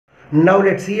Now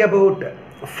let's see about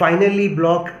finally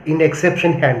block in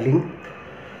exception handling.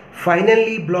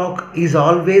 Finally block is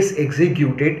always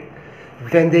executed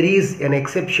when there is an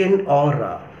exception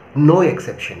or no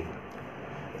exception.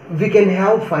 We can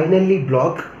have finally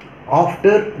block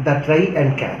after the try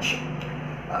and catch.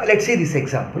 Let's see this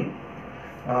example.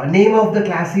 Name of the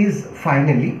class is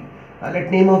finally.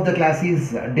 Let name of the class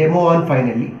is demo on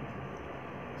finally.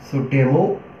 So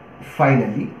demo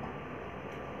finally.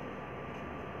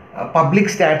 Public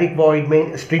static void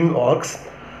main string args.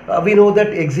 We know that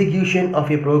execution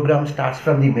of a program starts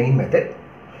from the main method.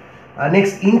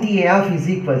 Next, int a of is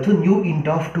equal to new int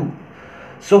of 2.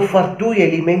 So for two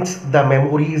elements the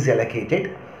memory is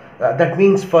allocated. That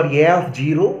means for a of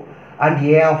 0 and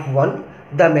a of 1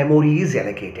 the memory is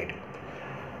allocated.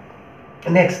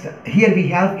 Next, here we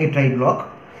have a try block.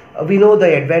 We know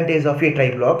the advantage of a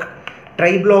try block.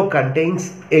 Try block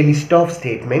contains a list of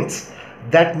statements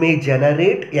that may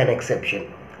generate an exception.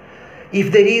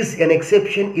 If there is an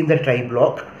exception in the try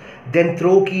block, then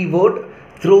throw keyword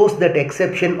throws that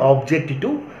exception object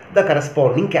to the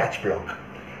corresponding catch block.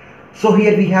 So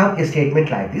here we have a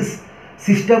statement like this: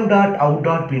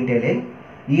 system.out.println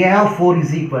a of 4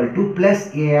 is equal to plus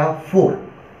a of 4.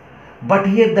 But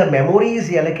here the memory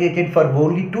is allocated for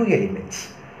only two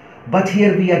elements. But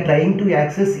here we are trying to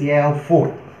access a of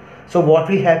 4. So what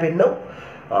will happen now?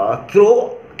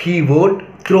 Throw keyword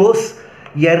throws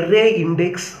array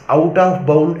index out of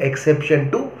bound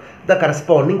exception to the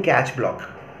corresponding catch block.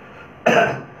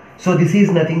 So this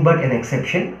is nothing but an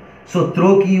exception. So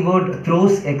throw keyword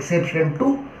throws exception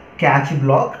to catch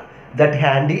block that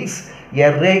handles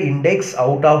array index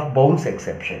out of bounds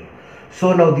exception.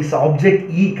 So now this object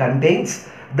E contains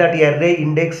that array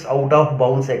index out of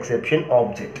bounds exception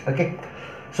object. Okay.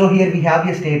 So here we have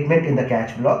a statement in the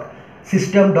catch block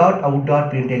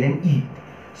system.out.println E.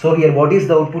 So here what is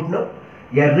the output now?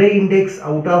 Array index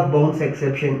out of bounds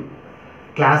exception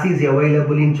class is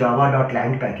available in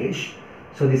java.lang package.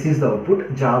 So this is the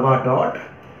output: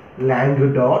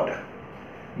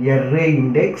 java.lang.array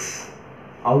index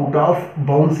out of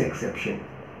bounds exception.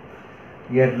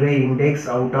 Array index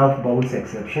out of bounds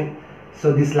exception.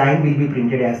 So this line will be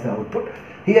printed as the output.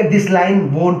 Here this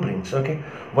line won't print. Okay.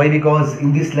 Why? Because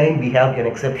in this line we have an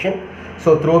exception.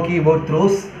 So throw keyword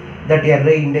throws that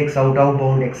array index out of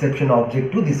bound exception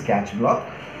object to this catch block.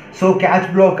 So catch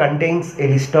block contains a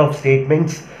list of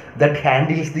statements that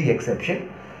handles the exception.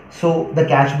 So the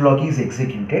catch block is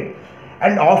executed,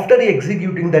 and after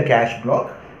executing the catch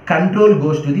block, control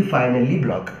goes to the finally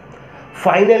block.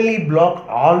 Finally block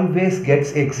always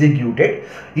gets executed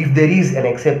if there is an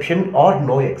exception or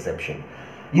no exception.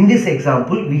 In this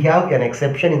example we have an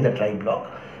exception in the try block.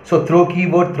 So throw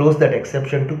keyword throws that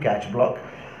exception to catch block.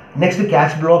 Next,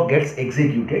 catch block gets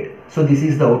executed. So this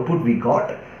is the output we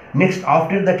got. Next,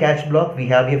 after the catch block we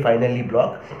have a finally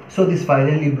block. So this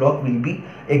finally block will be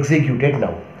executed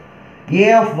now.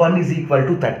 A of 1 is equal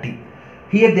to 30.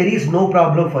 Here there is no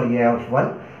problem for a of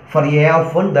 1. For a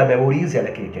of 1 the memory is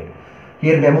allocated.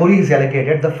 Here memory is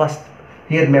allocated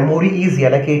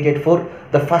for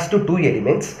the first two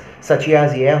elements such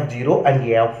as a of 0 and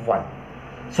a of 1.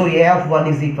 So a of 1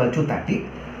 is equal to 30.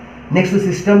 Next, to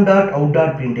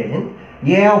system.out.println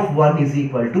a of 1 is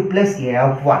equal to plus a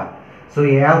of 1. So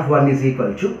a of 1 is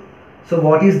equal to, so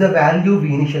what is the value we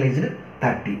initialized?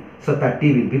 30. So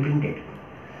 30 will be printed.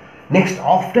 Next,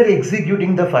 after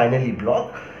executing the finally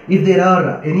block, if there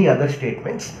are any other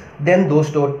statements, then those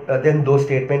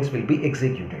statements will be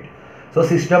executed. So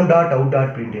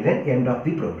system.out.println end of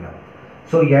the program.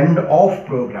 So end of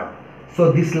program.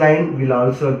 So this line will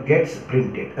also gets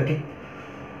printed. Okay.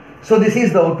 So this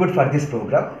is the output for this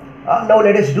program. Now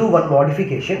let us do one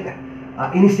modification.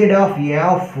 Instead of a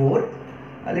of 4,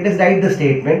 let us write the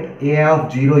statement a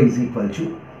of 0 is equal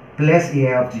to plus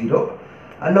a of 0.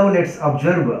 And now let's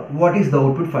observe what is the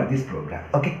output for this program.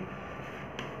 Okay.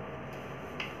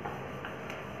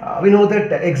 We know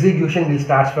that execution will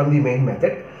start from the main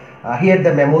method. Here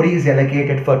the memory is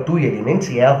allocated for two elements,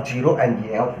 a of 0 and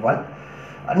a of 1.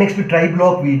 Next, try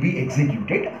block will be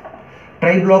executed.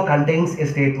 Try block contains a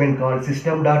statement called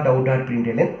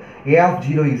system.out.println a of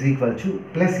 0 is equal to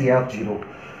plus a of 0.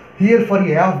 Here for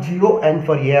a of 0 and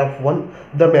for a of 1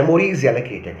 the memory is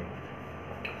allocated.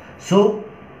 So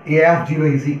a of 0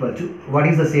 is equal to, what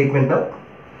is the statement now?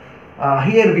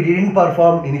 Here we didn't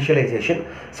perform initialization.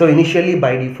 So initially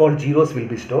by default zeros will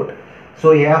be stored.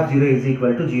 So a of 0 is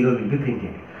equal to 0 will be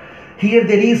printed. Here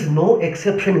there is no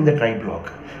exception in the try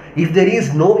block. If there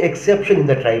is no exception in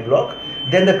the try block,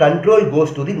 then the control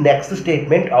goes to the next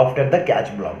statement after the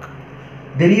catch block.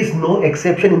 There is no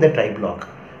exception in the try block.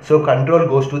 So control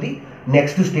goes to the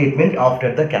next statement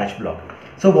after the catch block.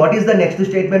 So what is the next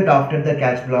statement after the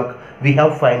catch block? We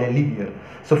have finally here.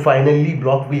 So finally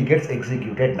block will get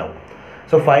executed now.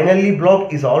 So finally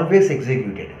block is always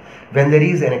executed when there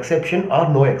is an exception or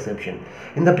no exception.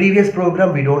 In the previous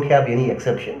program we don't have any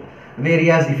exception,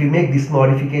 whereas if you make this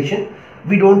modification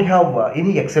we don't have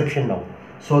any exception now,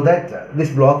 so that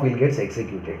this block will get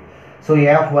executed. So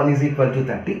a of 1 is equal to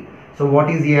 30. So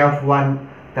what is a of 1?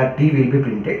 30 will be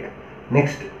printed.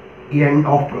 Next, end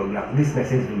of program, this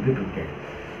message will be printed.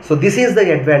 So this is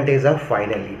the advantage of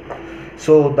finally.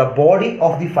 So the body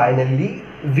of the finally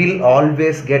will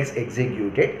always gets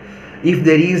executed if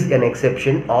there is an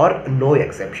exception or no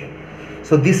exception.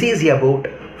 So this is about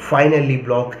finally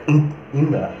block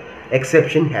in the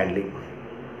exception handling.